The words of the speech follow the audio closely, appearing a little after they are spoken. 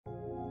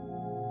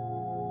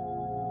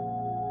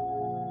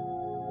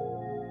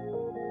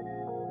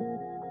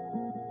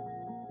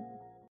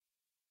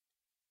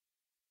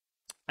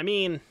I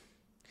mean,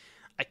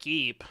 I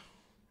keep,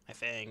 I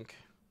think.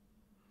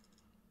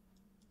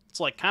 It's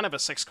like kind of a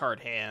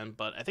 6-card hand,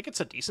 but I think it's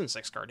a decent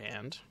 6-card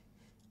hand.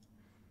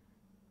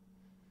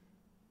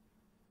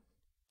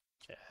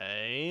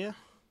 Okay.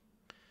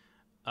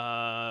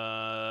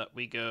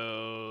 We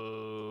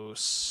go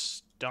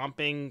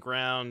Stomping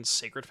Ground,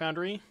 Sacred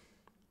Foundry.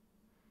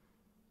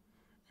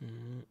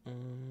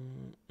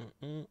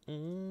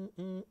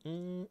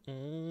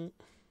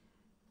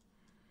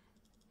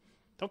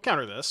 Don't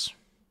counter this.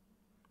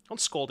 Don't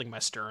Scolding my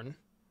Stern.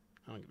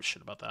 I don't give a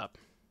shit about that.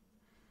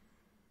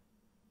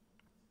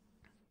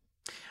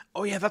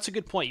 Oh yeah, that's a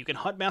good point. You can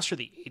Huntmaster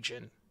the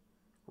Agent.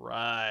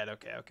 Right,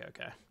 okay.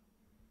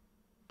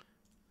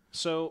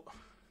 So,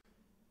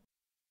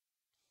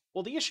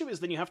 well, the issue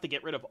is then you have to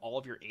get rid of all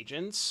of your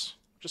agents,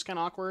 which is kind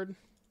of awkward.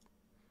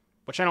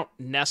 Which I don't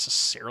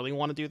necessarily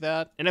want to do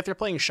that. And if they're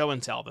playing Show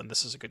and Tell, then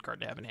this is a good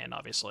card to have in hand,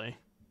 obviously.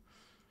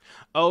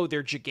 Oh,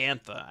 they're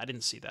Gigantha. I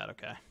didn't see that.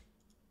 Okay.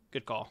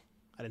 Good call.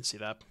 I didn't see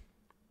that.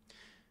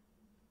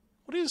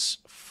 What is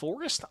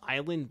Forest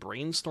Island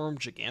Brainstorm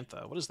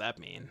Gigantha? What does that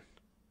mean?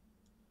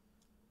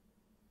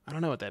 I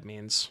don't know what that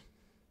means.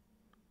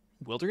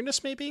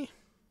 Wilderness, maybe?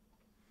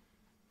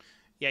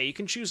 Yeah, you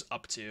can choose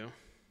up to.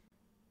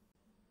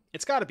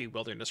 It's got to be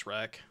Wilderness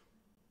Wreck.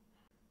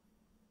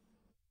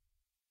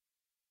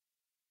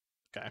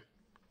 Okay.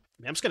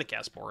 I'm just going to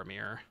cast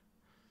Boromir.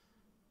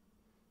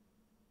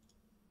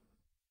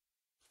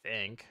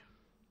 Think.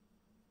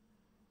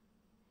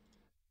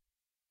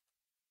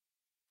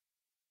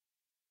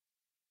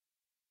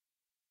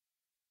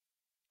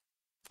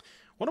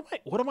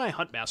 What am I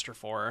Huntmaster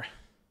for?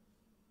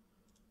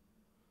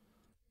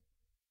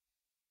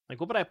 Like,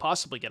 what would I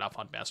possibly get off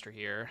Huntmaster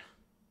here?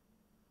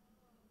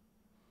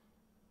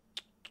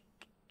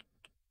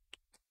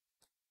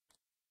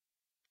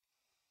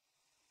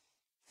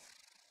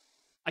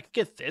 I could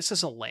get this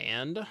as a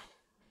land.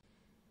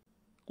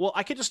 Well,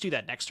 I could just do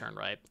that next turn,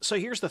 right? So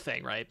here's the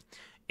thing, right?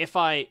 If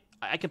I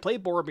can play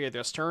Boromir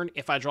this turn.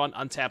 If I draw an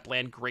untapped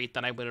land, great,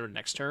 then I win it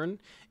next turn.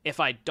 If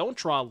I don't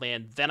draw a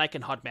land, then I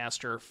can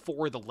Huntmaster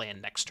for the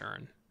land next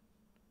turn.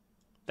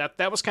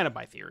 That was kind of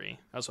my theory.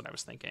 That was what I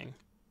was thinking.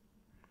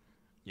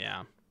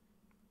 Yeah.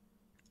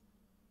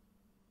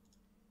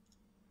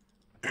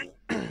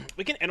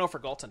 We can NO for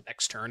Galton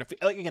next turn.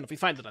 If we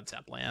find an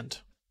untapped land.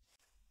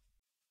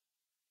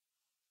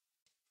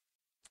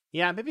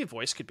 Yeah, maybe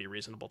Voice could be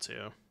reasonable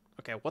too.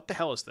 Okay, what the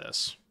hell is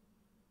this?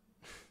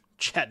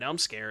 Chat, now I'm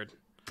scared.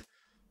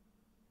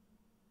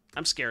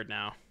 I'm scared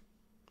now.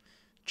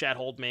 Chat,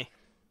 hold me.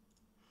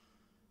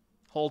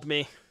 Hold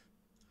me.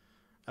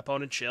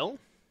 Opponent, chill.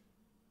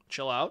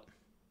 Chill out.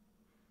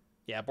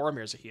 Yeah,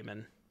 Boromir's a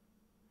human.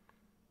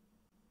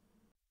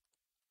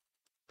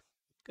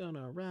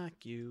 Gonna rack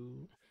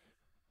you.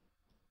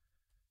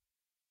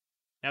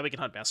 Now we can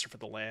Huntmaster for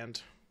the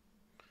land.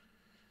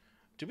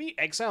 Do we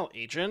exile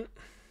Agent?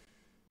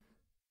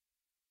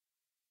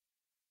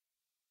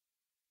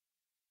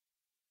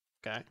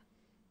 Okay.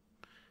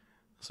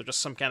 So just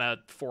some kind of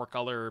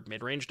 4-color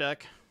mid-range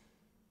deck.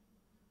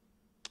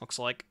 Looks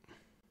like.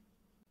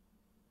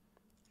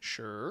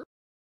 Sure.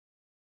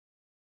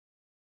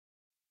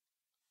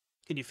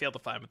 Can you fail to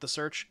find with the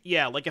search?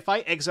 Yeah, like if I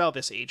exile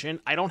this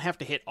agent, I don't have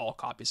to hit all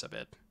copies of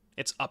it.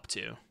 It's up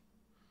to.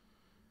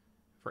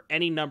 For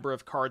any number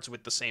of cards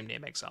with the same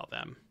name, exile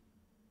them.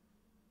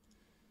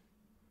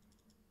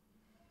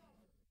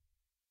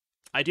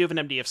 I do have an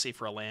MDFC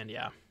for a land,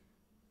 yeah.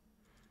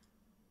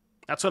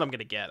 That's what I'm going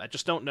to get. I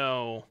just don't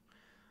know,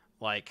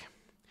 like,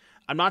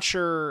 I'm not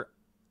sure.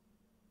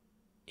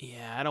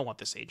 Yeah, I don't want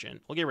this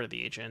agent. We'll get rid of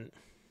the agent.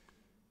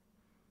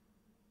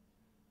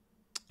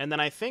 And then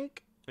I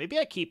think maybe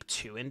I keep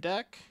 2 in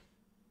deck,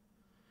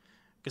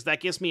 because that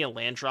gives me a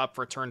land drop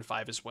for turn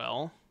 5 as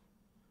well.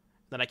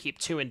 Then I keep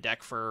 2 in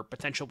deck for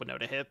potential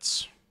Winota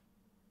hits.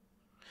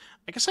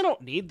 I guess I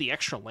don't need the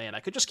extra land. I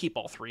could just keep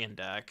all 3 in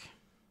deck.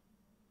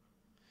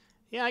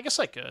 Yeah, I guess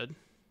I could.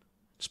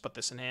 Just put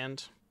this in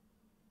hand.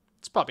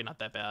 It's probably not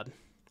that bad.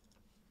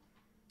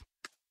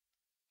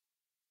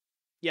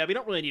 Yeah, we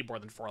don't really need more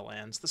than 4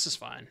 lands. This is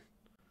fine.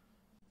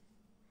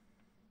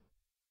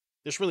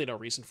 There's really no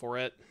reason for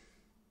it.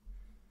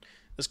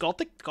 This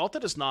Galta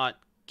does not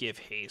give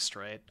haste,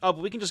 right? Oh,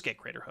 but we can just get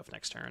Greater Hoof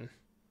next turn.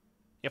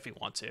 If we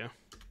want to.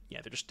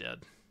 Yeah, they're just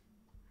dead.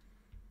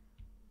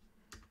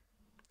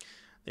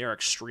 They are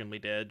extremely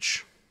dead.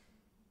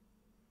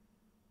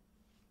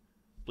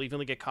 I believe you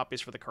only get copies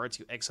for the cards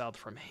you exiled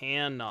from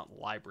hand, not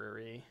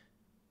library.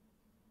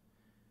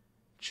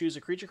 Choose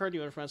a creature card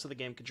you own from outside the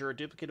game. Conjure a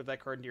duplicate of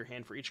that card into your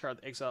hand for each card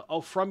exile.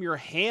 Oh, from your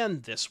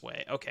hand this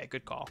way. Okay,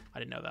 good call. I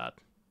didn't know that.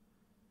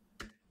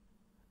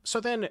 So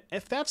then,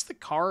 if that's the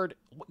card,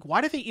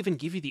 why do they even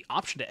give you the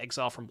option to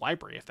exile from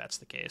library if that's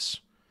the case?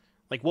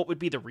 Like, what would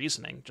be the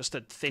reasoning? Just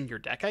to thin your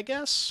deck, I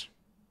guess?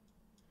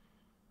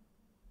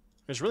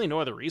 There's really no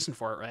other reason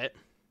for it, right?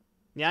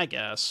 Yeah, I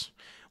guess.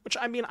 Which,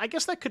 I mean, I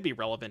guess that could be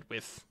relevant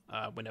with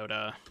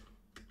Winota.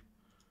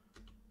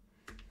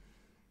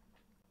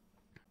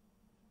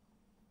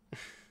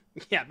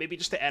 Yeah, maybe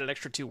just to add an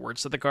extra 2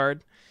 words to the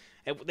card.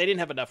 They didn't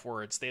have enough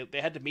words. They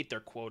had to meet their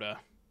quota.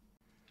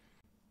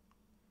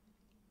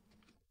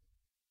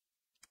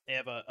 They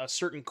have a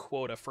certain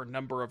quota for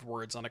number of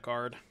words on a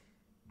card.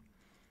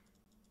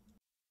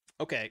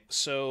 Okay,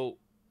 so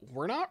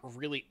we're not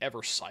really ever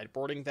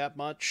sideboarding that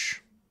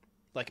much.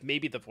 Like,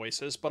 maybe the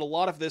voices, but a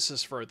lot of this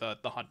is for the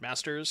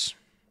Huntmasters.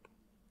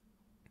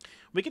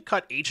 We could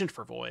cut Agent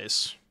for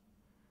voice,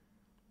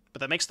 but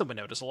that makes the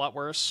Winotas a lot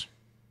worse.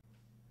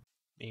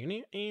 What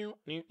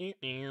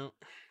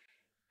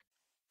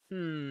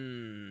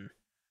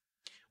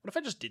if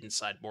I just didn't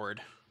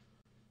sideboard?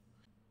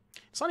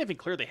 It's not even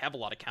clear they have a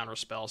lot of counter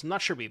spells. I'm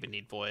not sure we even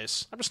need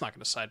voice. I'm just not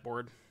going to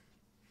sideboard.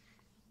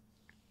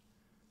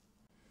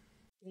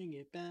 Bring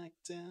it back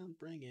down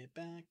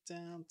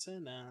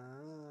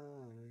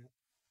tonight.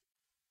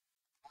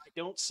 I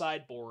don't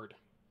sideboard.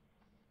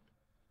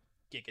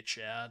 Giga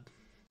Chad.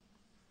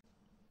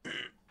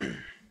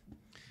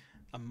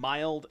 A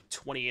mild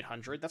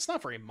 2800. That's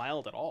not very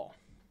mild at all.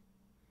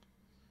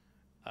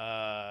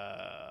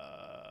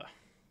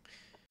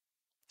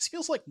 This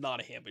feels like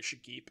not a hand we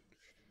should keep.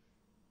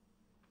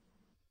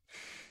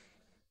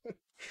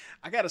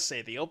 I gotta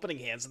say, the opening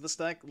hands of this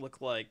deck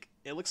look like...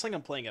 It looks like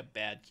I'm playing a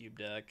bad cube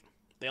deck.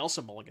 They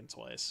also mulligan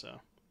twice,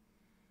 so...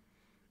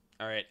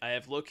 Alright, I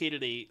have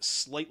located a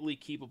slightly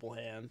keepable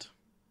hand.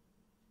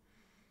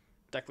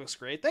 Deck looks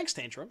great. Thanks,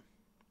 Tantrum.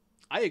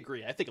 I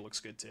agree. I think it looks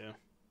good, too.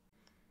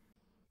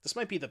 This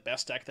might be the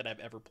best deck that I've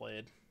ever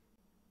played.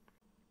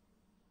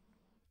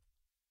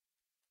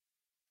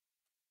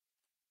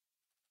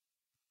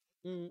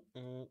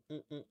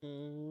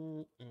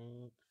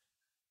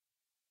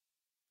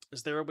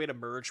 Is there a way to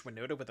merge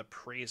Winota with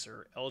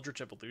Appraiser?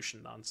 Eldritch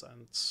Evolution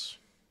nonsense.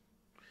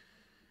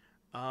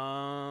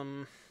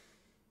 Well,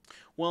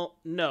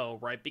 no,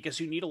 right?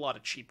 Because you need a lot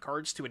of cheap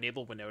cards to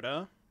enable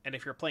Winota, and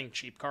if you're playing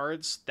cheap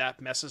cards,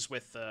 that messes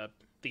with the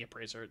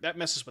Appraiser. That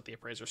messes with the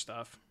Appraiser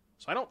stuff.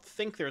 So I don't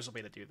think there's a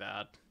way to do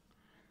that.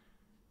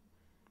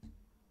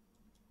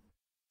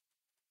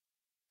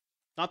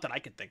 Not that I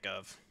could think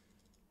of.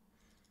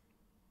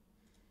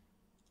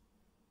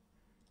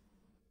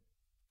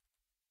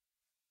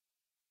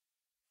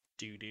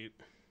 Doo-doo.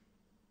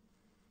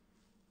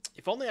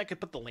 If only I could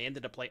put the land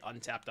into play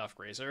untapped off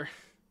Grazer.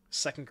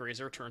 Second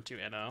Grazer, turn 2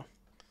 NO.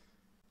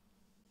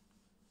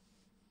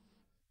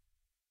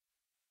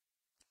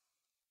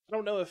 I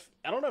don't know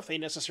if they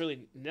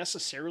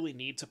necessarily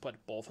need to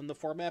put both in the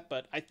format,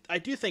 but I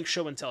do think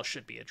show and tell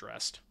should be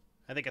addressed.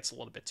 I think it's a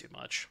little bit too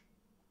much.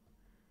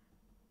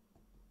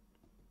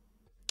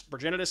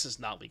 Progenitus is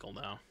not legal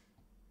now.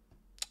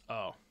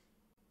 Oh.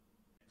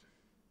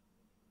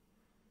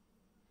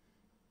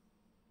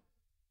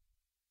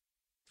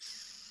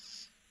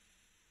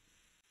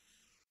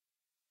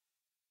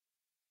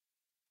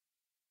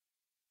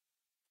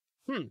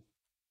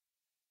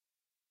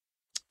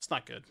 It's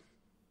not good.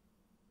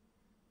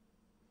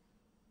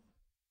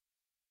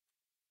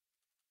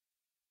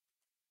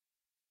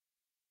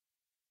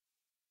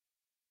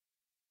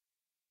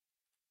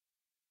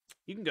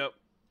 You can go.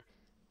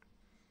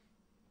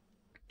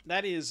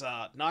 That is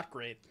not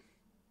great.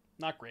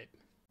 Not great.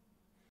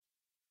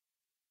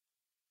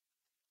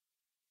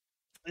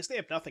 At least they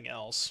have nothing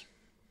else.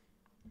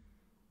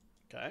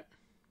 Okay.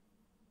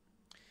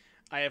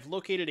 I have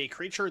located a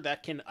creature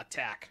that can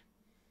attack.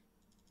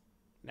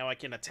 Now I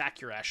can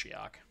attack your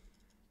Ashiok.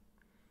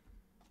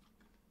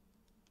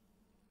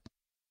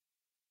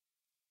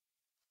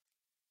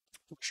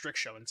 Restrict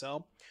show and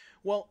tell.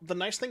 Well, the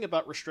nice thing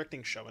about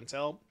restricting show and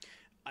tell,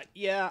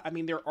 yeah, I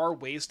mean, there are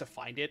ways to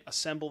find it.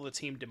 Assemble the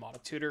team,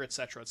 demonic tutor,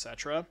 etc.,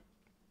 etc.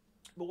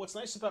 But what's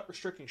nice about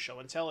restricting show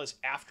and tell is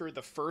after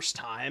the first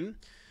time,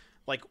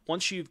 like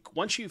once you've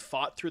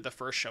fought through the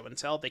first show and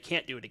tell, they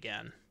can't do it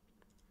again.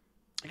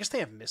 I guess they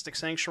have Mystic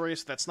Sanctuary,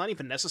 so that's not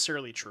even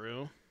necessarily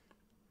true.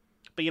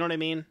 But you know what I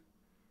mean?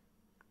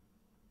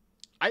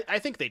 I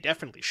think they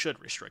definitely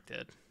should restrict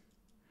it.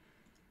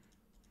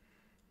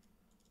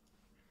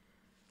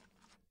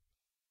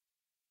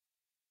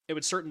 It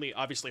would certainly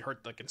obviously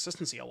hurt the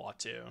consistency a lot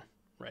too,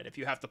 right? If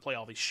you have to play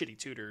all these shitty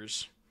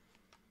tutors.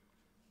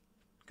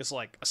 Because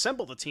like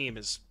assemble the team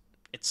is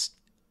it's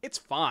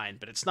fine,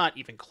 but it's not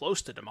even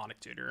close to demonic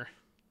tutor.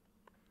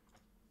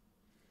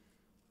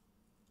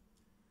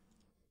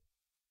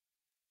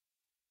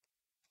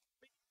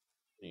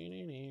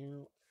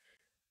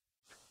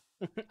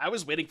 I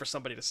was waiting for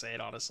somebody to say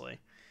it, honestly.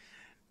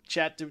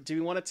 Chat, do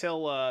we want to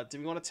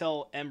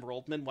tell M.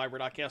 Roldman why we're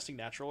not casting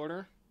Natural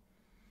Order?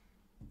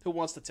 Who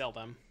wants to tell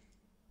them?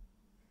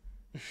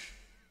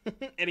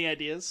 Any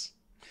ideas?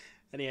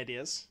 Any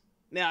ideas?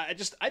 Nah, I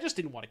just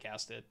didn't want to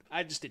cast it.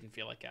 I just didn't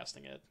feel like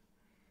casting it.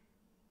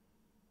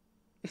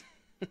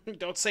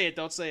 Don't say it,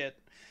 don't say it.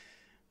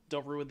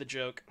 Don't ruin the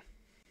joke.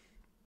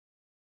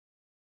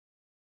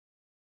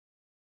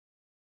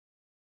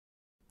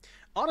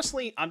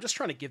 Honestly, I'm just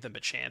trying to give them a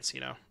chance,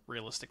 you know?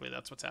 Realistically,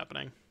 that's what's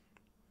happening.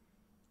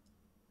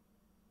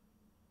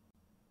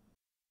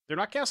 They're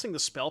not casting the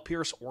Spell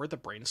Pierce or the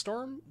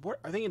Brainstorm?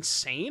 What? Are they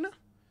insane?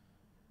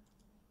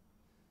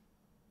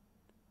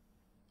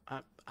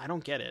 I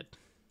don't get it.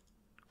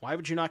 Why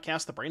would you not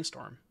cast the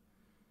Brainstorm?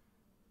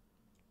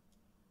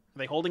 Are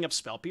they holding up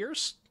Spell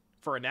Pierce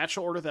for a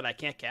natural order that I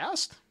can't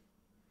cast?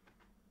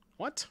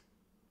 What?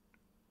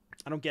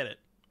 I don't get it.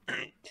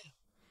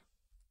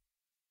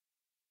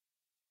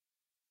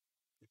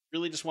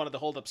 Really just wanted to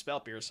hold up Spell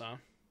Pierce, huh?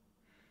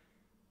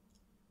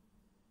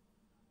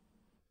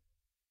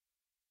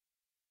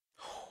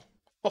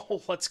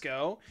 Oh, let's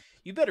go.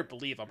 You better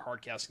believe I'm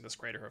hardcasting this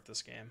Greater Hoof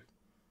this game.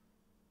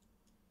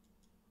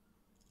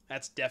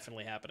 That's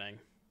definitely happening.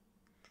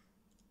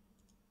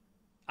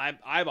 I'm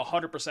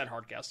 100%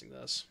 hardcasting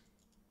this.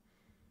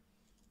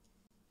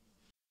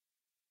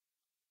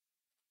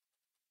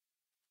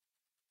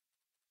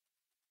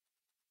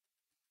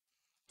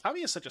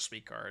 Alchemy is such a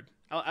sweet card.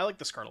 I like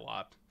this card a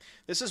lot.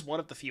 This is one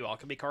of the few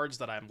Alchemy cards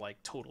that I'm,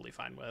 like, totally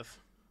fine with.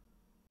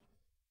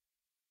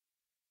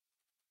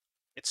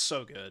 It's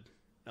so good.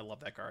 I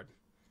love that card.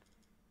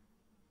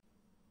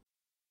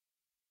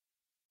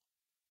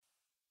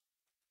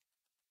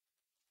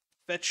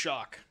 Fetch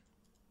Shock.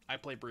 I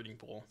play Breeding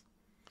Pool.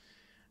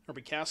 Are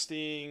we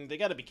casting... They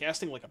gotta be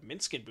casting, like, a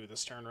Minskin Boo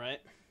this turn,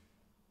 right?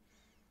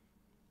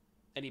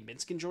 Any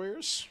Minskin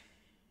Enjoyers?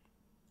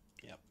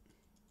 Yep.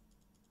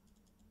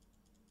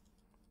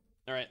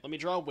 Alright, let me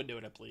draw a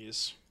Winota,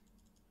 please.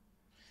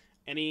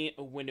 Any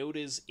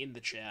Winotas in the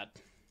chat?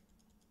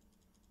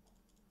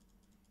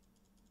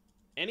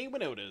 Any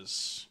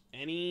Winotas?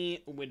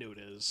 Any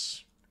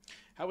Winotas?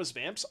 How was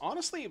Vamps?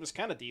 Honestly, it was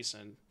kind of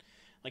decent.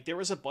 Like, there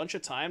was a bunch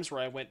of times where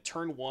I went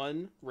turn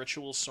 1,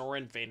 Ritual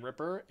Sorin, Vein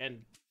Ripper,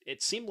 and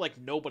it seemed like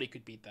nobody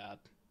could beat that.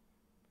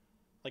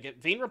 Like,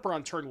 Vein Ripper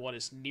on turn 1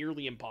 is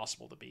nearly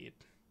impossible to beat.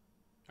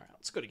 Alright,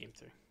 let's go to game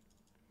 3.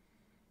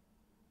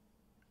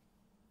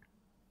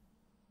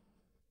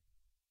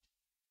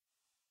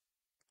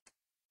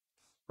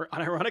 We're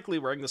unironically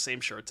wearing the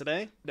same shirt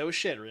today. No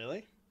shit,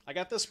 really. I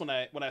got this when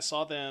I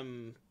saw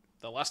them.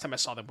 The last time I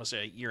saw them was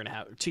a year and a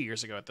half, 2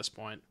 years ago at this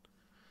point.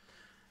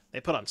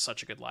 They put on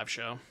such a good live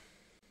show.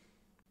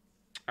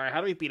 All right,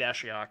 how do we beat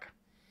Ashiok?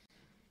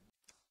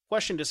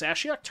 Question: does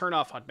Ashiok turn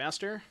off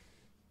Huntmaster?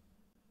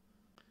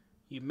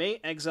 You may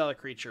exile a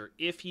creature.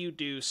 If you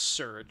do,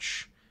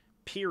 search.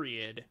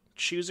 Period.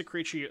 Choose a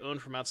creature you own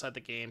from outside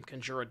the game.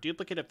 Conjure a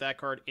duplicate of that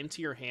card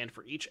into your hand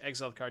for each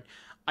exiled card.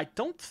 I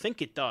don't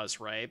think it does,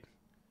 right?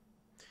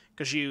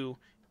 Because you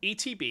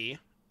ETB,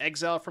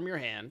 exile from your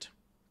hand,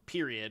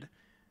 period.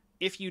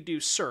 If you do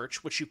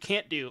search, which you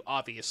can't do,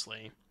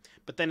 obviously,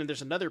 but then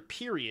there's another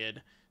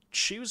period,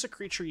 choose a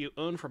creature you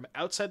own from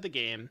outside the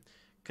game,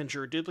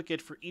 conjure a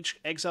duplicate for each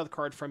exiled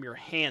card from your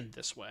hand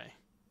this way.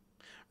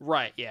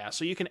 Right, yeah,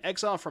 so you can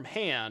exile from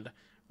hand,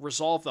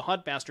 resolve the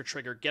Huntmaster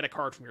trigger, get a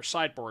card from your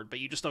sideboard, but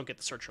you just don't get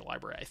to search your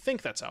library. I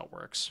think that's how it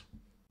works.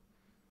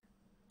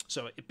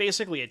 So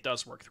basically it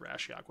does work through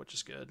Ashiok, which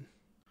is good.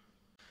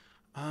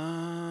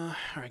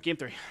 Alright, game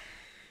 3.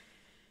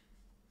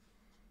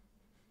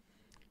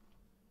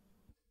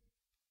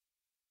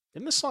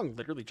 Didn't this song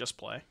literally just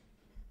play?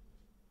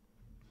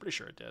 Pretty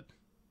sure it did.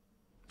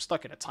 I'm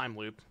stuck in a time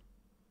loop.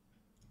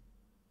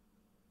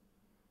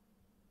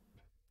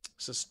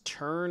 This is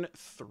turn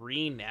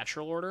 3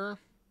 natural order.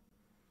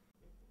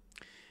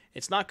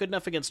 It's not good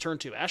enough against turn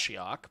 2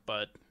 Ashiok,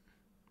 but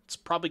it's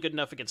probably good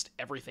enough against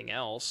everything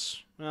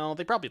else. Well,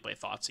 they probably play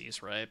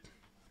Thoughtseize, right?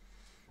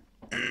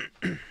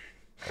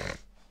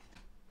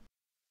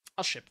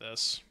 I'll ship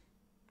this.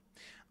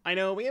 I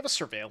know, we have a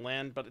Surveil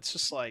land, but it's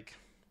just like...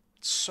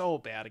 It's so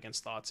bad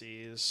against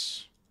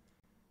Thoughtseize.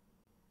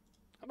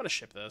 I'm gonna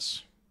ship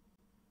this.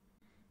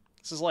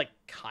 This is like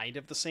kind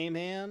of the same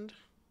hand.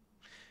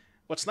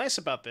 What's nice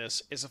about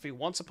this is if we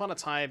once upon a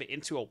time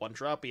into a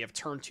 1-drop, we have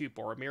turn 2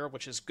 Boromir,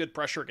 which is good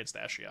pressure against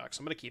Ashiok, so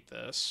I'm gonna keep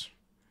this.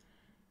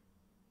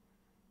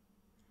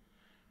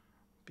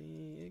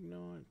 Be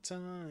ignored,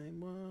 time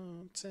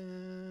won't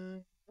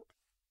tell.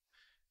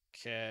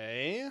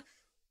 Okay.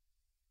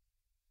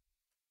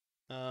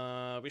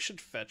 We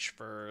should fetch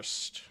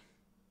first.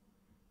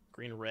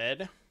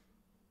 Green-red.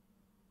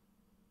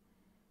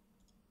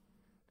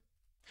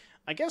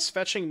 I guess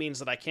fetching means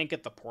that I can't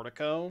get the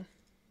Portico.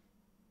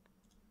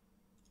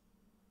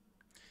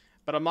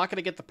 But I'm not going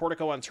to get the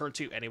Portico on turn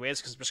 2 anyways,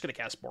 because I'm just going to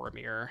cast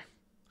Boromir.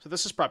 So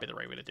this is probably the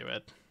right way to do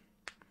it.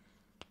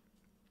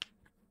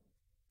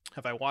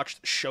 Have I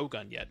watched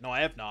Shogun yet? No,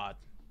 I have not.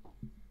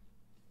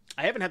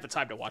 I haven't had the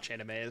time to watch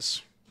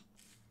animes.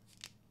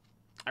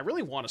 I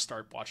really want to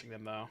start watching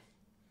them, though.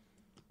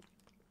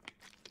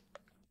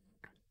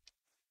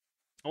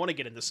 I want to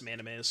get into some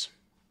animes.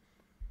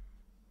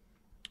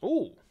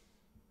 Ooh.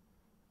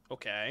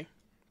 Okay.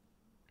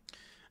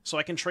 So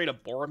I can trade a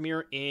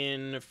Boromir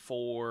in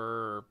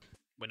for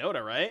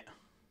Winota, right?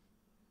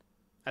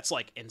 That's,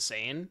 like,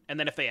 insane. And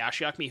then if they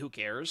Ashiok me, who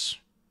cares?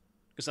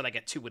 Because then I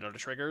get 2 Winota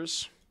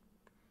triggers.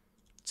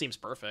 Seems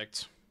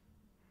perfect.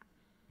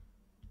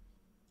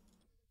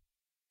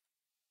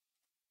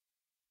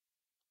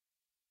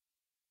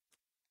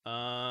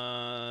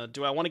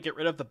 Do I want to get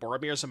rid of the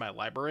Boromirs in my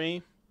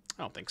library?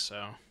 I don't think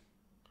so.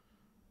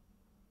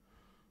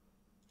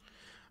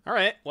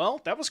 Alright, well,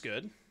 that was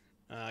good.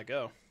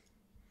 Go.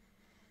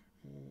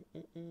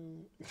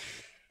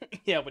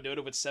 Yeah,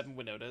 Winota with 7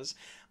 Winotas.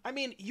 I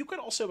mean, you could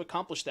also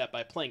accomplish that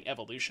by playing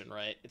Evolution,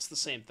 right? It's the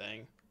same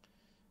thing.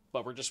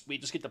 But we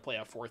just get to play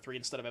out 4-3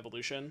 instead of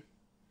Evolution.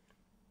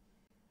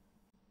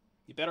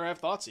 You better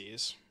have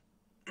Thoughtseize.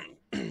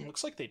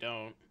 Looks like they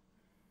don't.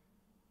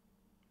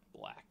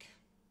 Black.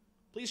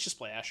 Please just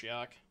play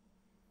Ashiok.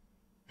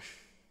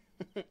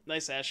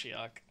 Nice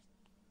Ashiok.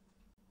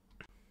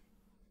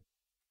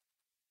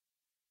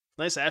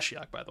 Nice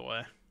Ashiok, by the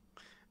way.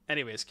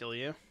 Anyways, kill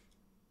you.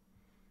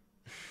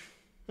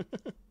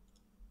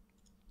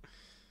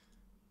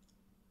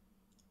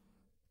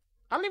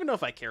 I don't even know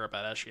if I care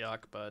about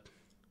Ashiok, but...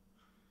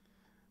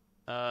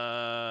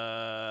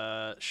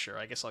 Sure,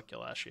 I guess I'll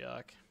kill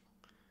Ashiok.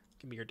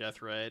 Give me your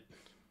death right.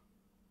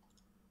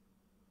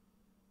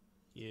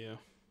 You.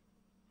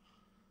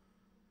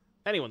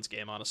 Anyone's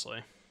game,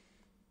 honestly.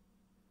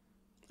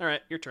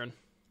 Alright, your turn.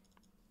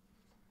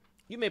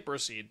 You may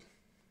proceed.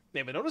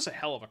 Man, but notice a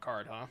hell of a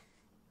card, huh?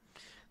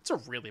 It's a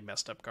really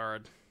messed up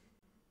card.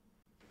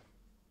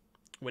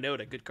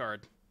 Winota, good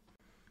card.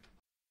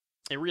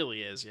 It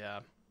really is,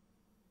 yeah.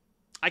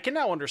 I can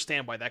now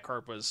understand why that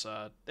card was...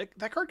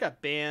 that card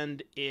got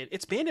banned in...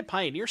 It's banned in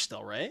Pioneer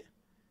still, right?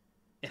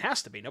 It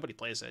has to be. Nobody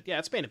plays it. Yeah,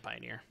 it's banned in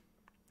Pioneer.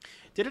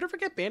 Did it ever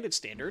get banned in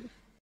Standard?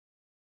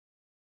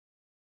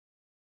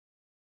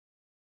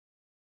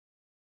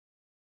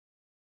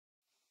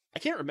 I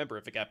can't remember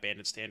if it got banned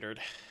in Standard.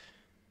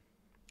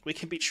 We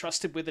can be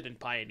trusted with it in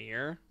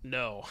Pioneer?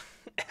 No.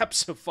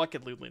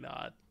 Absolutely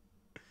not.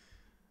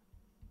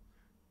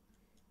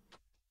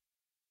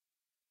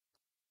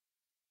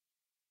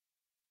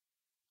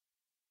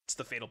 It's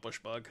the Fatal Bush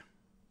Bug.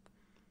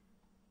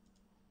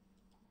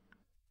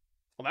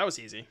 Well, that was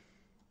easy.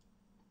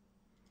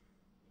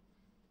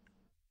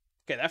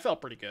 Okay, that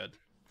felt pretty good.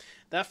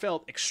 That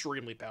felt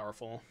extremely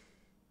powerful.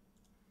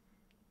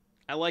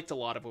 I liked a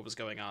lot of what was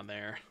going on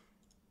there.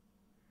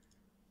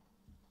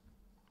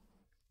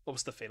 What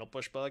was the Fatal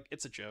Bush Bug?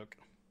 It's a joke.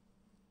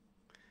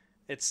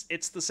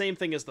 It's the same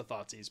thing as the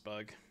Thoughtseize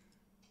bug.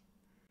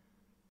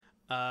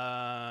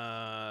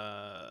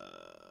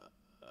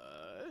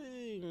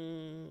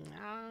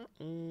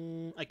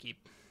 I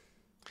keep.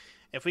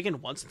 If we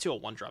can once into a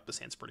 1-drop, this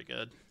hand's pretty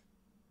good.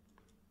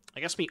 I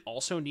guess we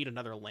also need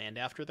another land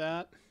after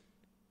that.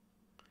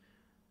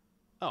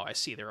 Oh, I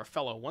see. They're a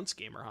fellow once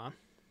gamer, huh?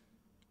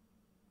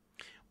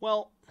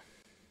 Well,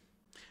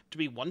 do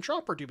we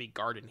 1-drop or do we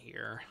garden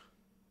here?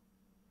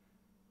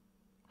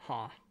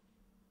 Huh.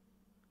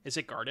 Is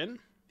it garden?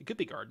 It could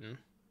be garden.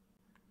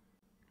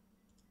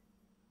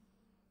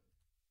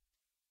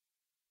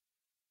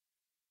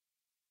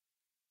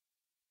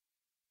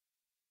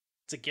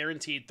 It's a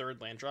guaranteed 3rd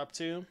land drop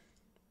too.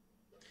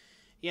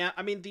 Yeah,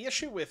 I mean, the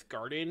issue with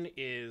garden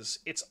is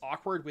it's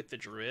awkward with the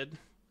druid.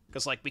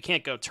 Because, like, we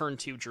can't go turn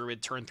 2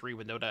 druid, turn 3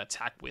 Winota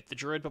attack with the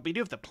druid, but we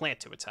do have the plant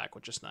to attack,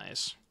 which is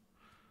nice.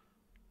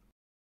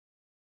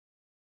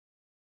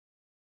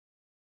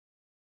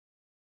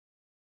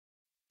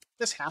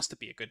 This has to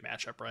be a good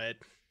matchup, right?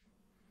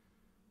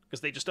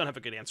 Because they just don't have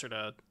a good answer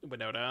to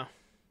Winota.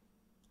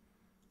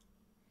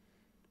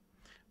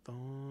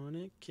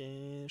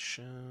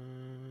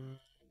 Fornication.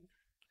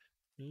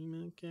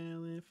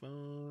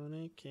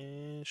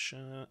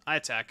 Californication. I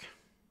attack.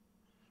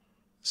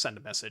 Send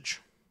a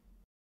message.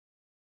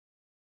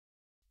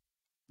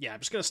 Yeah, I'm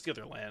just gonna steal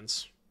their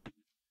lands.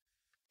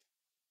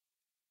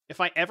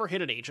 If I ever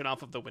hit an agent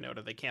off of the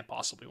Winota, they can't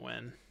possibly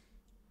win.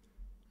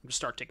 I'm just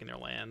start taking their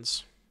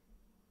lands.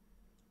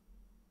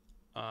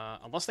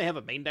 Unless they have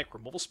a main deck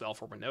removal spell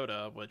for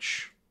Winota,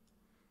 which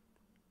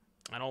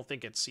I don't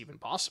think it's even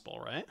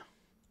possible, right?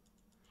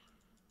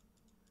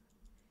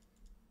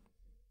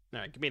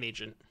 Alright, give me an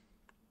agent.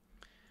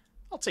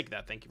 I'll take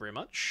that, thank you very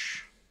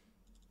much.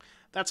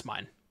 That's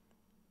mine.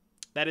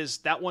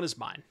 That one is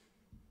mine.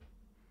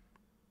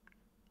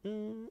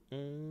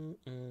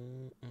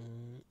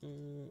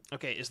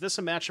 Okay, is this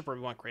a matchup where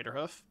we want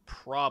Craterhoof?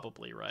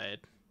 Probably, right?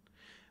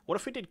 What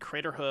if we did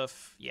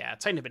Craterhoof? Yeah,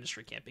 Titan of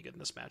Industry can't be good in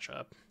this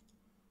matchup.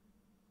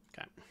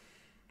 Okay.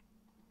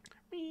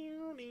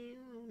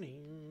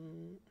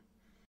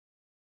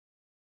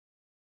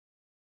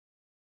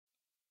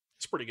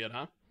 It's pretty good,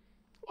 huh?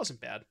 It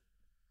wasn't bad.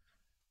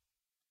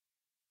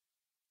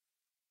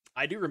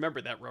 I do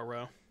remember that,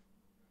 Roro.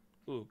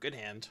 Ooh, good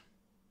hand.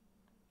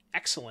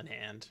 Excellent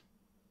hand.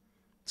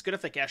 It's good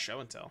if they cast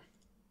Show and Tell.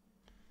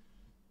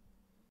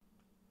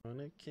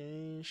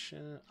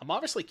 I'm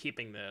obviously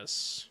keeping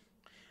this.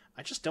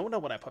 I just don't know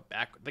what I put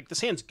back. Like,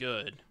 this hand's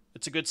good.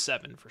 It's a good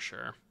 7 for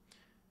sure.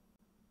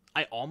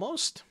 I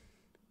almost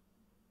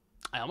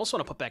want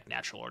to put back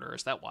Natural Order.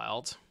 Is that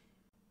wild?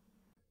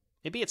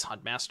 Maybe it's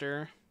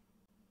Huntmaster. I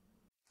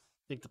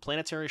think the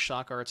Planetary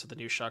Shock Arts and the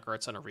new Shock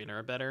Arts on Arena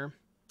are better.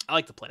 I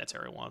like the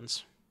Planetary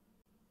ones.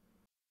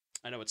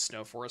 I know what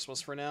Snow Forest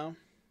was for now.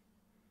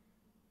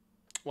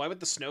 Why would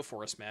the Snow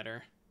Forest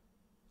matter?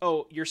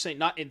 Oh, you're saying,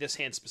 not in this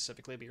hand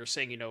specifically, but you're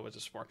saying you know what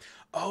this is for.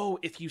 Oh,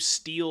 if you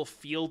steal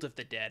Field of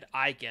the Dead.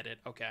 I get it.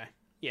 Okay.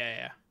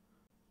 Yeah.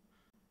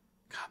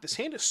 God, this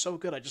hand is so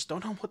good. I just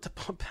don't know what to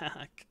put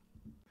back.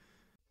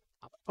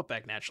 Put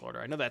back Natural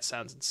Order. I know that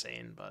sounds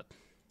insane, but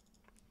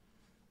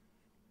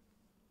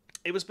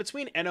it was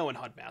between Eno and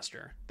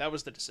Huntmaster. That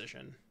was the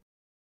decision.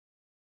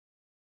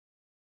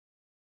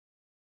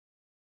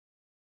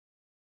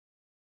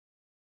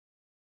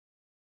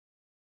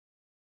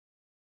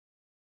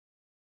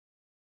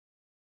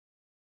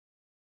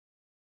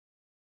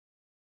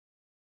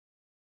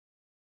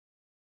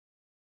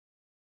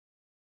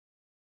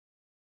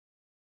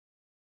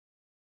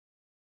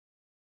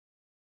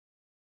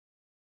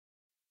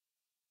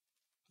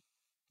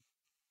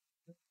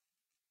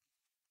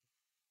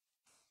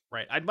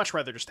 Right. I'd much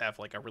rather just have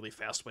like a really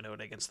fast Winota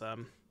against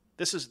them.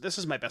 This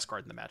is my best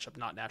card in the matchup,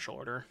 not Natural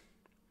Order.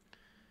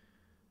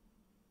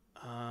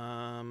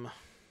 Um,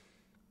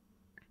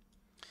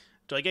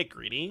 do I get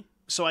greedy?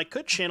 So I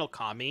could channel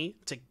Kami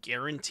to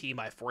guarantee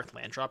my fourth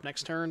land drop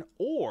next turn,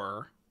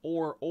 or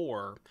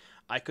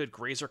I could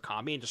Grazer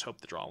Kami and just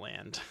hope to draw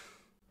land.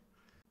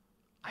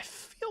 I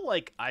feel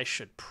like I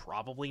should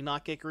probably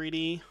not get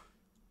greedy.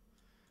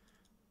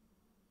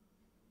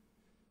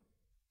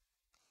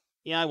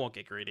 Yeah, I won't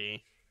get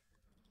greedy.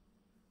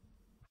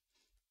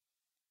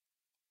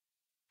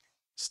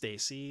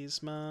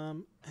 Stacy's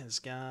mom has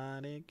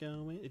got it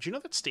going. Did you know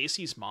that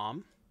Stacy's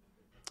mom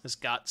has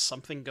got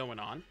something going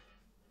on?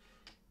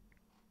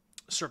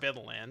 Surveil the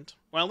land.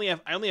 Well,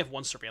 I only have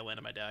one surveil land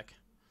in my deck.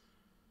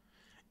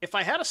 If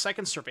I had a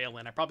second surveil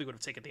land, I probably would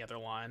have taken the other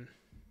line.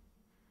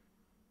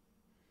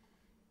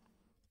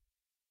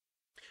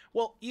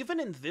 Well, even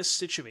in this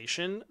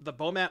situation, the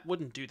Bowmat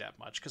wouldn't do that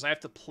much because I have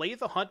to play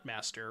the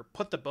Huntmaster,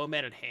 put the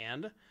Bowmat in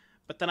hand,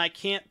 but then I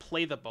can't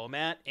play the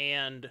Bowmat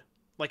and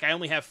like I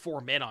only have 4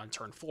 mana on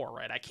turn 4,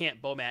 right? I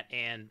can't Bowmat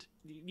and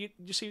you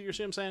see what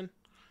I'm saying?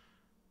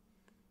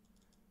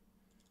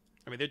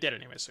 I mean, they're dead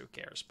anyway, so who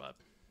cares? But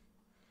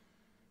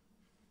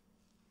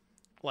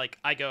like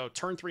I go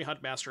turn 3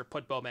 Huntmaster,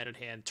 put Bowmat in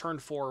hand, turn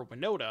 4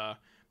 Winota,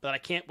 but I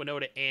can't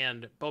Winota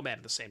and Bowmat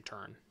in the same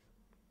turn.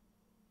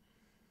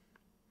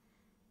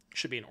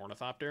 Should be an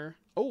Ornithopter.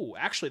 Oh,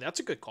 actually, that's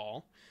a good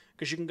call.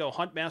 Because you can go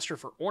Huntmaster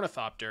for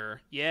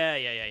Ornithopter.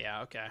 Yeah.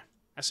 Okay.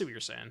 I see what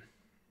you're saying.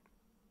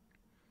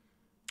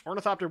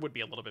 Ornithopter would be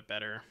a little bit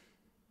better.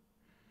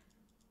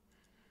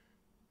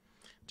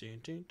 They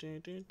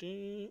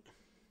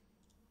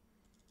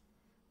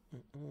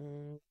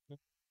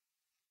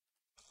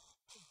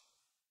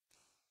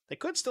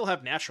could still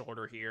have Natural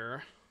Order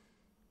here.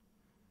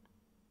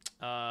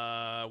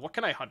 What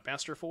can I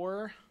Huntmaster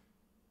for?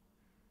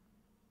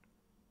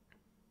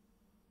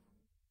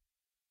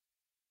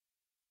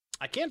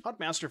 I can't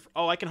Huntmaster.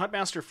 Oh, I can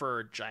Huntmaster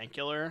for Giant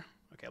Killer.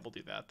 Okay, we'll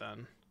do that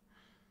then.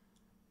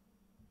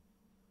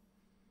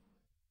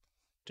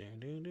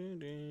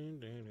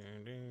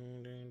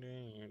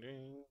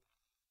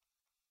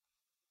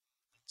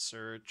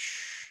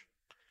 Search.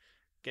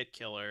 Get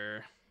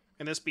Killer.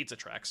 And this beats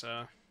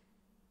Atraxa.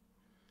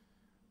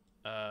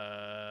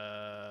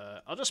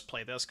 I'll just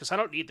play this, because I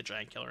don't need the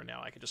Giant Killer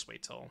now. I can just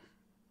wait till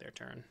their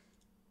turn.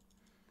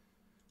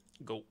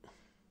 Go.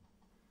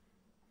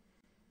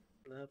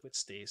 Love with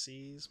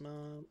Stacy's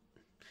mom.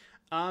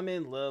 I'm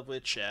in love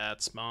with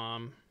Chat's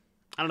mom.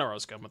 I don't know where I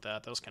was going with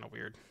that. That was kind of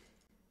weird.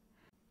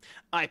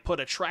 I put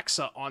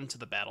Atraxa onto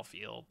the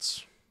battlefield.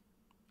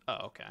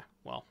 Oh, okay.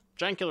 Well,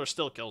 Giant Killer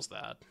still kills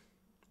that.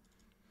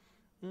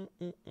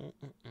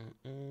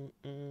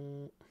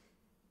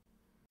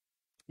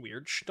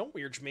 Weird. Don't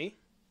me.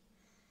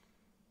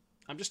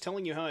 I'm just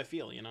telling you how I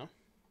feel, you know?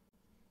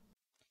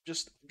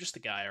 Just a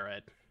guy,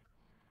 alright.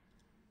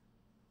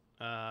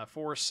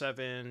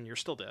 4/7, you're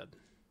still dead.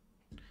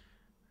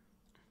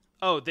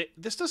 Oh,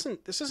 this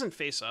isn't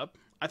face up.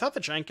 I thought the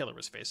Giant Killer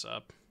was face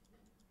up.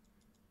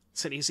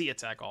 It's an easy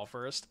attack all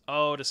first.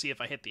 Oh, to see if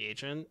I hit the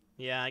agent?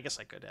 Yeah, I guess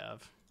I could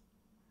have.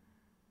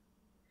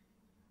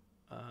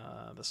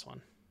 This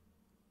one.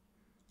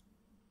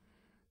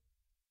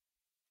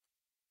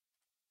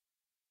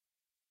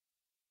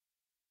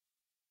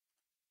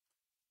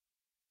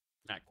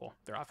 Alright, cool.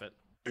 They're off it.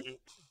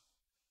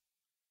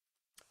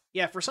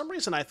 Yeah, for some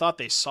reason I thought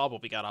they saw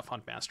what we got off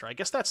Huntmaster. I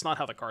guess that's not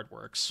how the card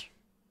works.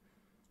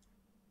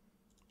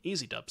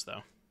 Easy dubs,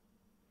 though.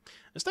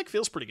 This deck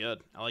feels pretty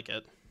good. I like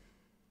it.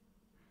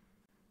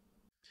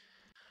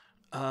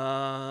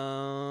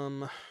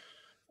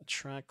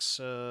 Attracts,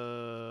 we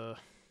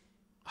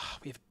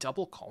have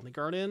double Colony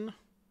Garden.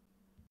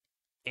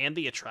 And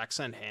the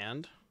Atraxa in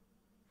hand.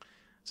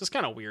 This is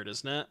kind of weird,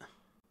 isn't it? I'm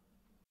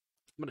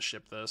gonna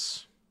ship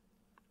this.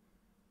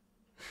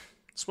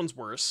 This one's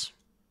worse.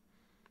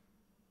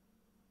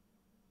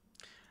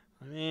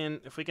 I mean,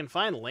 if we can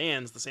find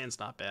lands, the sand's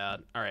not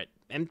bad. Alright,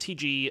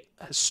 MTG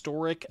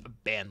Historic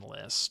Ban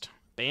List.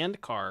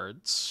 Banned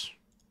cards.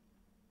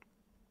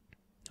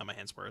 Oh, my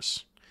hand's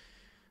worse.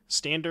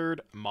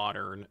 Standard,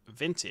 Modern,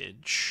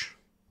 Vintage,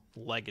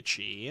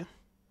 Legacy,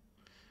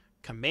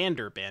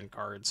 Commander ban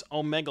cards,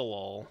 Omega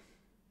Lol,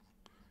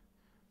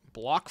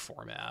 block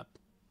format.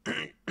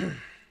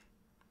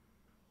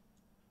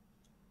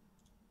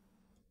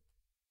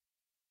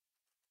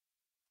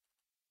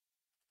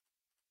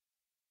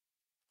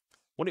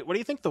 What do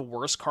you think the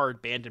worst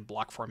card banned in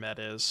block format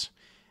is?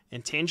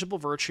 Intangible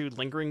Virtue,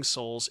 Lingering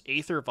Souls,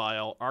 Aether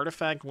Vial,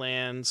 Artifact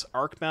Lands,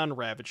 Arcbound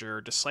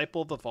Ravager,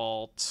 Disciple of the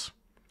Vault,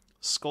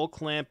 Skull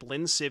Clamp,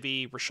 Lin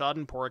Civi,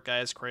 Rashadan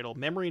Portguy's Cradle,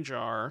 Memory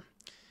Jar,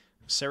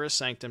 Sarah's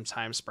Sanctum,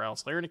 Time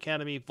Sprouts, Laren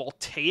Academy,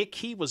 Voltaic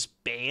Key was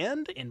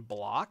banned in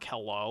block.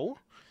 Hello.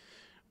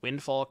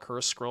 Windfall,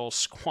 Curse Scroll,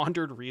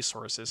 Squandered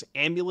Resources,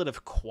 Amulet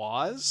of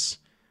Quaz,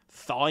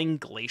 Thawing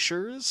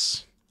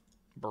Glaciers.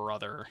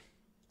 Brother.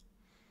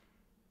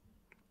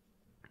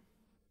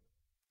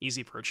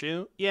 Easy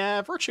Virtue?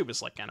 Yeah, Virtue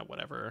was like kind of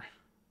whatever.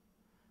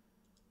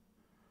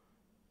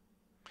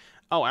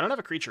 Oh, I don't have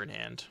a creature in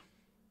hand.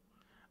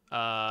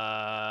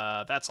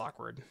 That's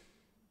awkward.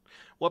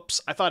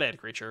 Whoops, I thought I had a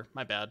creature.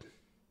 My bad.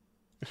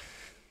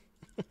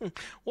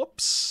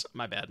 Whoops,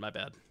 my bad.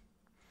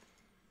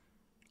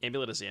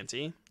 Amulet is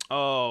anti.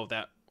 Oh,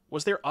 that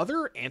was there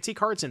other anti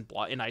cards in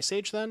Ice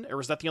Age then, or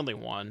was that the only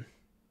one?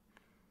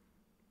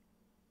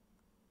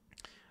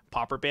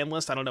 Pauper ban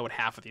list. I don't know what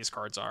half of these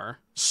cards are.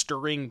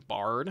 Stirring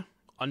Bard,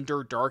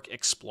 Underdark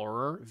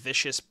Explorer,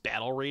 Vicious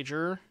Battle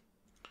Rager.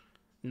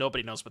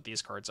 Nobody knows what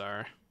these cards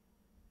are.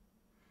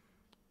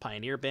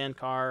 Pioneer ban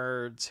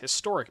cards,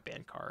 Historic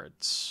ban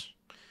cards.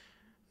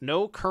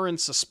 No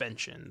current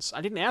suspensions.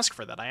 I didn't ask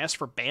for that. I asked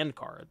for ban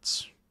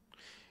cards.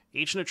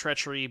 Agent of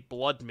Treachery,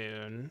 Blood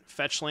Moon,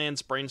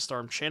 Fetchlands,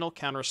 Brainstorm, Channel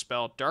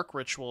Counterspell, Dark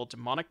Ritual,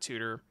 Demonic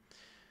Tutor,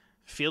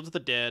 Field of the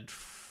Dead,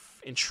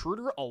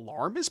 Intruder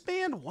Alarm is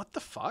banned? What the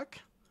fuck?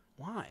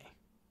 Why?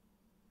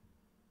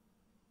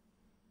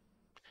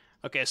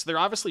 Okay, so they're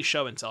obviously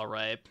show and tell,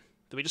 right?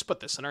 Did we just put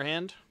this in our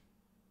hand?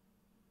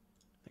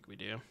 I think we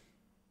do.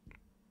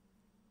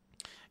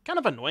 Kind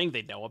of annoying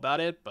they know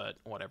about it, but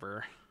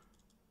whatever.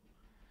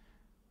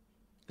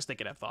 Guess they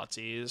could have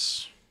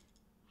Thoughtseize.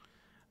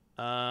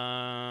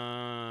 I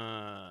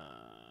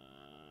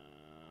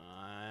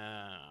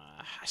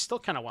still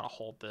kind of want to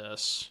hold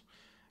this.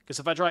 Because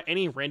if I draw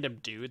any random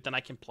dude, then I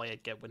can play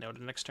it, get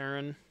Winota next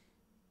turn.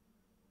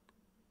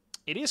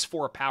 It is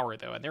 4 power,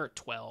 though, and they're at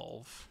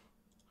 12.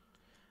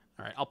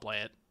 Alright, I'll play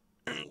it.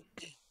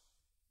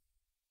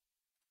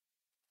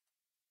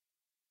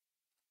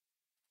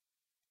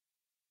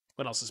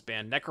 What else is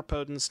banned?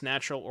 Necropotence,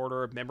 Natural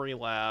Order, Memory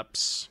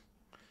Lapse.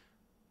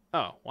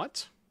 Oh,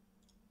 what?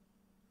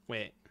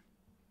 Wait.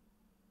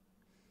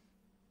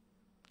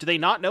 Do they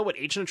not know what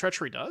Agent of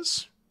Treachery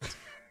does?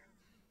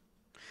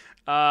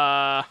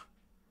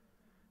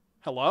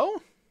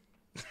 Hello?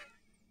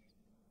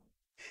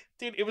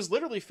 Dude, it was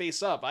literally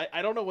face up.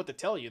 I don't know what to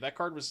tell you. That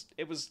card was...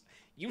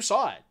 You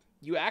saw it.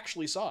 You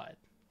actually saw it.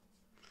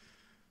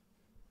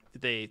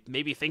 Did they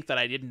maybe think that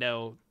I didn't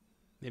know...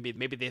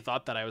 Maybe they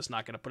thought that I was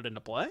not going to put it into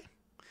play?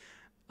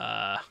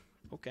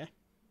 Okay.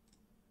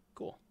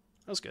 Cool.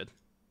 That was good.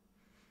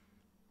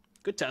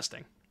 Good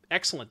testing.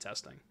 Excellent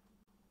testing.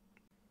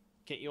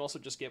 Can't you also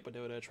just get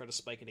Winota, try to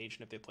spike an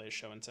agent if they play a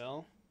show and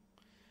tell?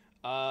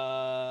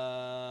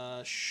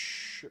 Oh,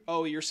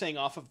 you're saying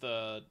off of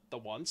the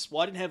once?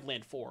 Well, I didn't have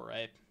land 4,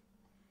 right?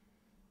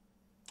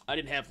 I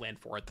didn't have land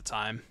 4 at the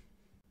time.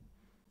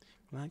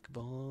 Like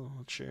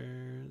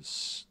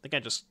vultures. I think I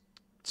just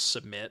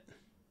submit.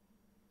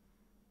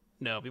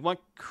 No, we want...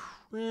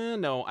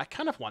 No, I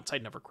kind of want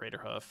Titan over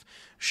Craterhoof.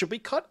 Should we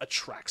cut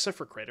Atraxa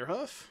for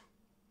Craterhoof?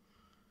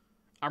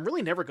 I'm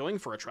really never going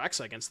for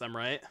Atraxa against them,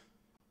 right?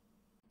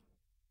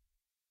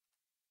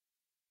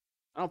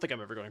 I don't think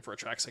I'm ever going for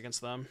Atraxa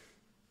against them.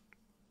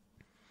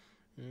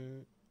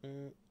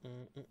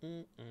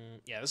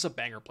 Yeah, this is a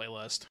banger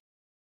playlist.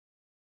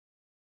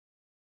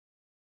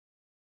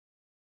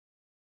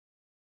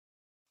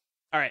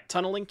 Alright,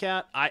 Tunneling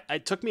Cat.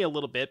 It took me a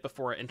little bit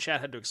before, and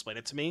Chad had to explain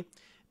it to me.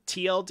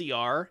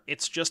 TLDR,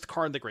 it's just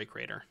Karn the Great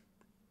Creator.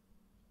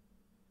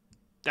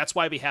 That's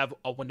why we have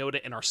a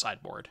Winota in our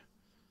sideboard.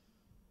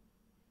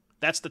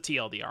 That's the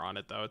TLDR on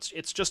it, though.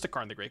 It's just a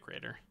Karn the Great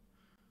Creator.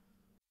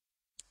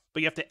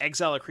 But you have to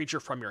exile a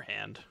creature from your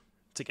hand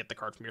to get the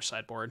card from your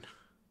sideboard.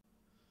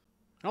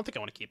 I don't think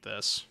I want to keep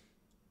this.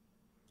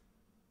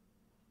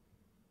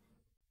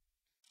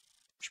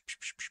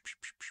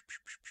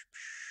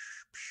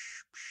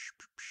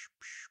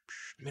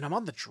 I mean, I'm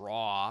on the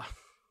draw.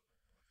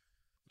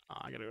 Oh,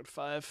 I gotta go to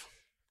 5.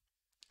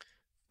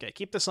 Okay,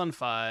 keep this on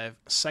 5.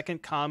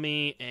 Second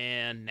Kami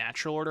and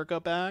Natural Order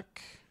go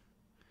back.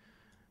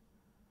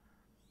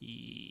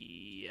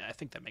 Yeah, I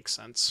think that makes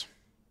sense.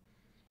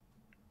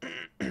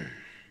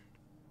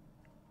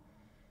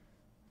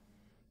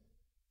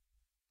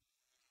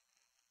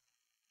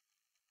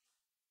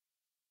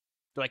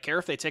 Do I care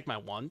if they take my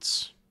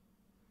once?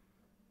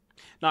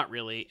 Not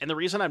really. And the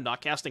reason I'm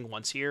not casting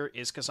once here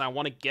is because I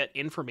want to get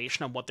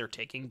information on what they're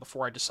taking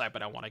before I decide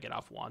what I want to get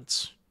off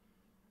once.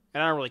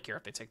 And I don't really care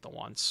if they take the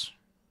once.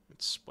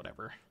 It's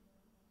whatever.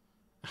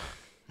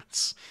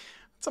 It's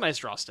a nice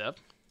draw step.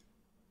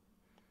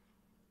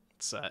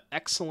 It's an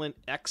excellent,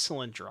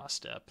 excellent draw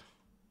step.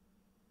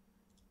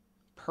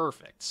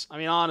 Perfect. I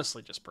mean,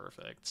 honestly, just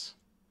perfect.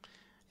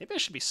 Maybe I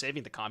should be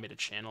saving the Kami to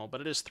channel,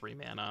 but it is 3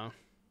 mana.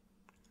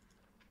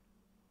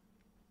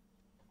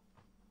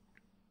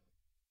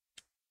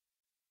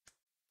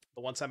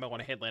 The one time I want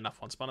to hit land off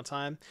Once Upon a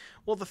Time.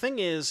 Well, the thing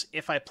is,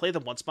 if I play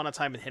them Once Upon a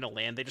Time and hit a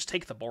land, they just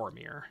take the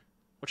Boromir,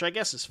 which I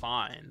guess is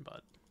fine,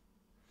 but...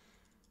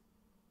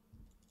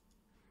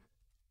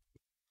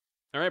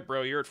 Alright,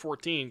 bro, you're at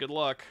 14. Good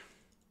luck.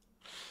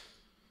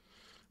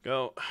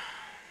 Go.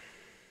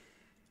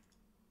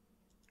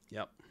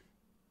 Yep.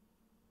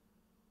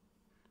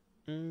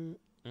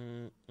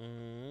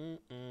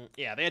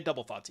 Yeah, they had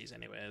double Thoughtseize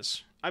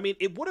anyways. I mean,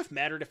 it would have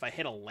mattered if I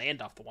hit a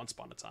land off the Once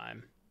Upon a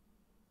Time.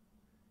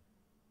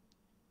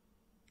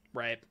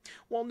 Right.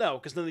 Well, no,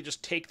 because then they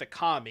just take the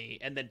Kami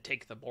and then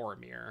take the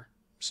Boromir.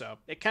 So,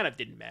 it kind of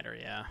didn't matter,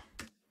 yeah.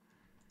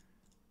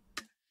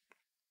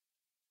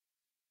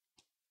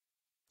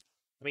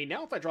 I mean,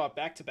 now if I draw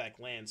back-to-back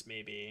lands,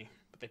 maybe.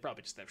 But they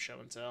probably just have Show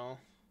and Tell.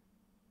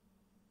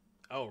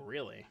 Oh,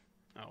 really?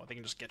 Oh, they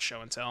can just get Show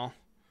and Tell.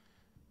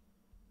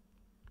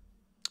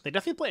 They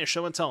definitely play a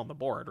Show and Tell on the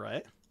board,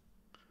 right?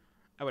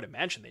 I would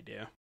imagine they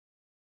do.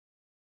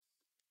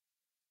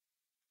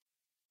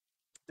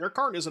 Their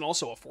card isn't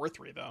also a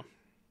 4/3, though.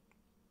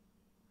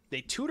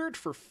 They tutored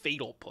for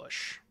Fatal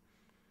Push.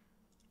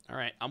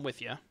 Alright, I'm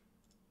with you.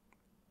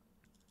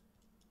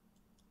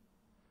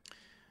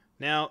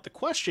 Now, the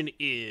question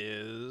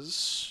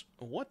is,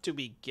 what do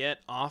we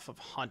get off of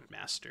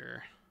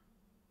Huntmaster?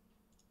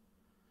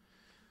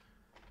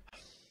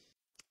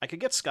 I could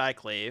get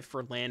Skyclave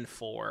for land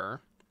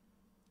 4.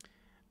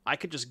 I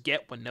could just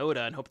get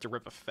Winota and hope to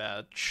rip a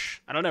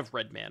fetch. I don't have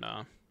red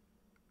mana.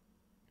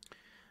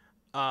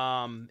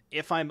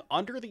 If I'm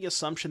under the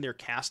assumption they're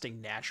casting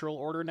Natural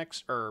Order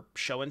next, or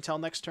Show and Tell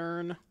next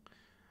turn,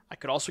 I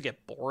could also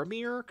get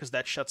Boromir, because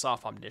that shuts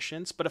off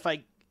Omniscience. But if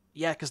I...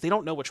 Yeah, because they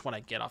don't know which one I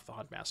get off the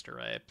Huntmaster,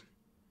 right?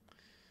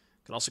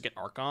 Could also get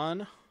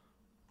Archon.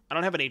 I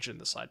don't have an agent in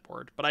the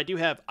sideboard, but I do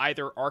have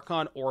either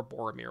Archon or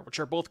Boromir, which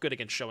are both good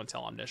against Show and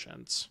Tell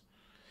Omniscience.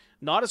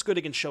 Not as good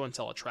against Show and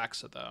Tell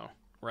Atraxa, though.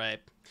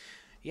 Right.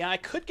 Yeah, I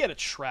could get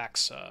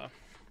Atraxa.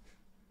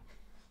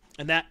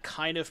 And that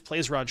kind of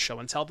plays around Show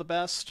and Tell the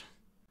best.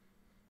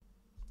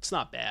 It's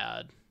not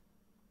bad.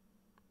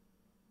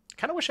 I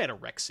kind of wish I had a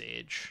Rex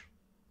Sage.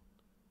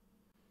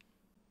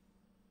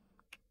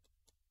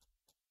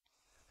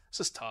 This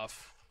is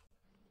tough.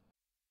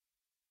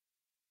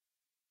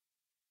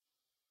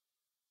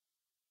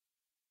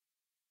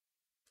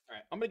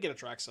 Alright, I'm gonna get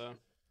Atraxa.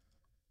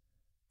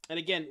 And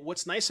again,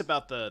 what's nice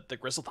about the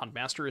Grizzled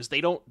Huntmaster is they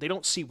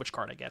don't see which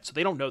card I get, so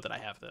they don't know that I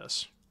have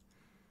this.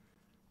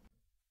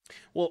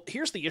 Well,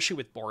 here's the issue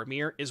with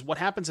Boromir, is what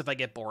happens if I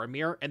get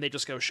Boromir and they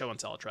just go Show and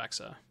Tell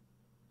Atraxa?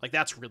 Like,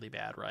 that's really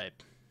bad, right?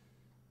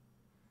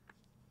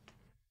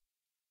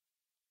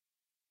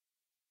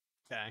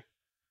 Okay.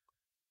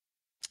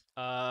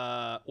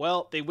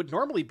 Well, they would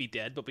normally be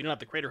dead, but we don't have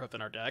the Craterhoof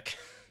in our deck.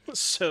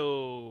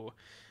 So,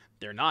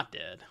 they're not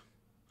dead.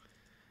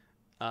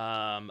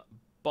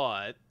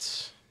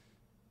 But...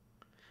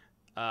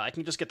 I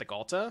can just get the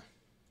Galta.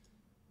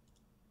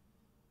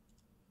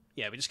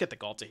 Yeah, we just get the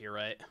Galta here,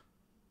 right?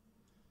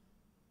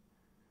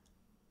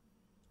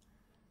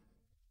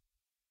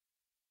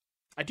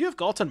 I do have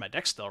Galta in my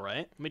deck still,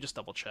 right? Let me just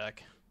double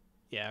check.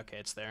 Yeah, okay,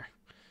 it's there.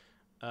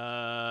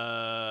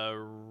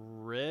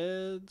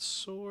 Red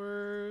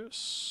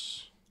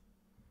source.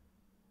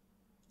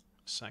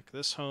 Sack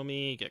this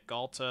homie, get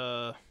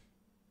Galta.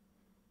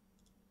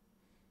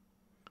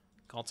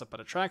 Galta put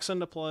Atraxa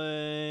into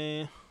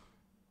play.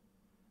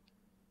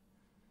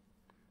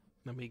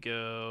 Then we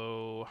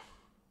go...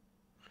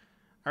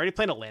 I already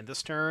played a land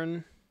this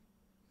turn.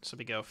 So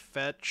we go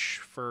fetch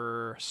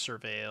for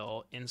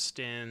Surveil,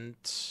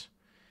 instant,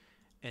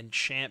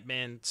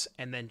 enchantment,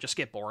 and then just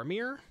get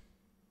Boromir.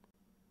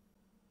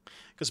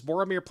 Because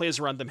Boromir plays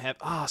around them have...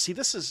 see,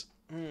 this is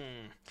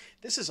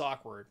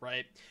awkward,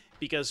 right?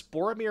 Because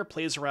Boromir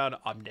plays around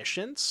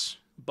Omniscience,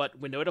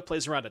 but Winota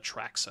plays around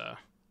Atraxa.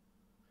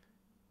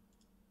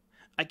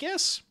 I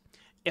guess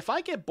if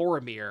I get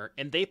Boromir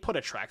and they put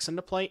Atraxa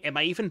into play, am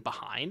I even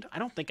behind? I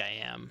don't think I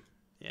am.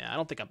 Yeah, I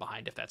don't think I'm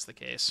behind if that's the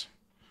case.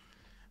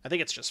 I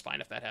think it's just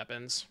fine if that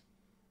happens.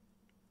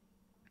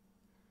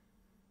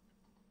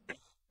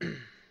 Because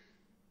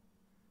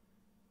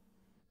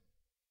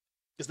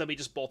then we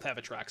just both have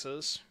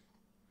Atraxas.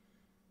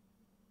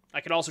 I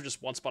could also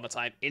just Once Upon a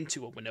Time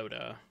into a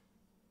Winota.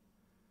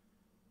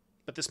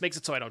 But this makes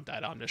it so I don't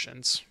die to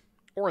Omniscience.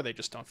 Or they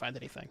just don't find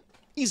anything.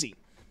 Easy.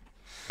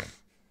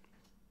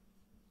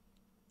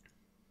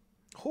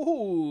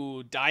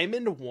 Ooh,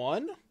 Diamond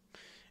 1?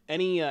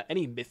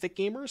 Any Mythic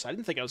gamers? I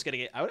didn't think I was gonna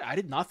get... I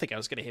did not think I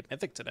was gonna hit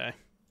Mythic today.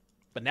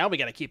 But now we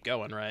gotta keep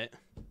going, right?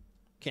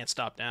 Can't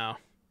stop now.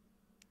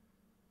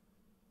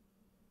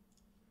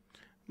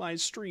 My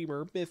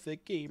streamer,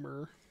 Mythic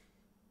gamer.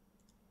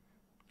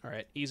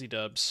 Alright, easy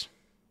dubs.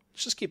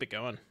 Let's just keep it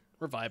going.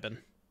 We're vibing.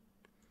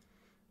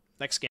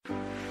 Next game.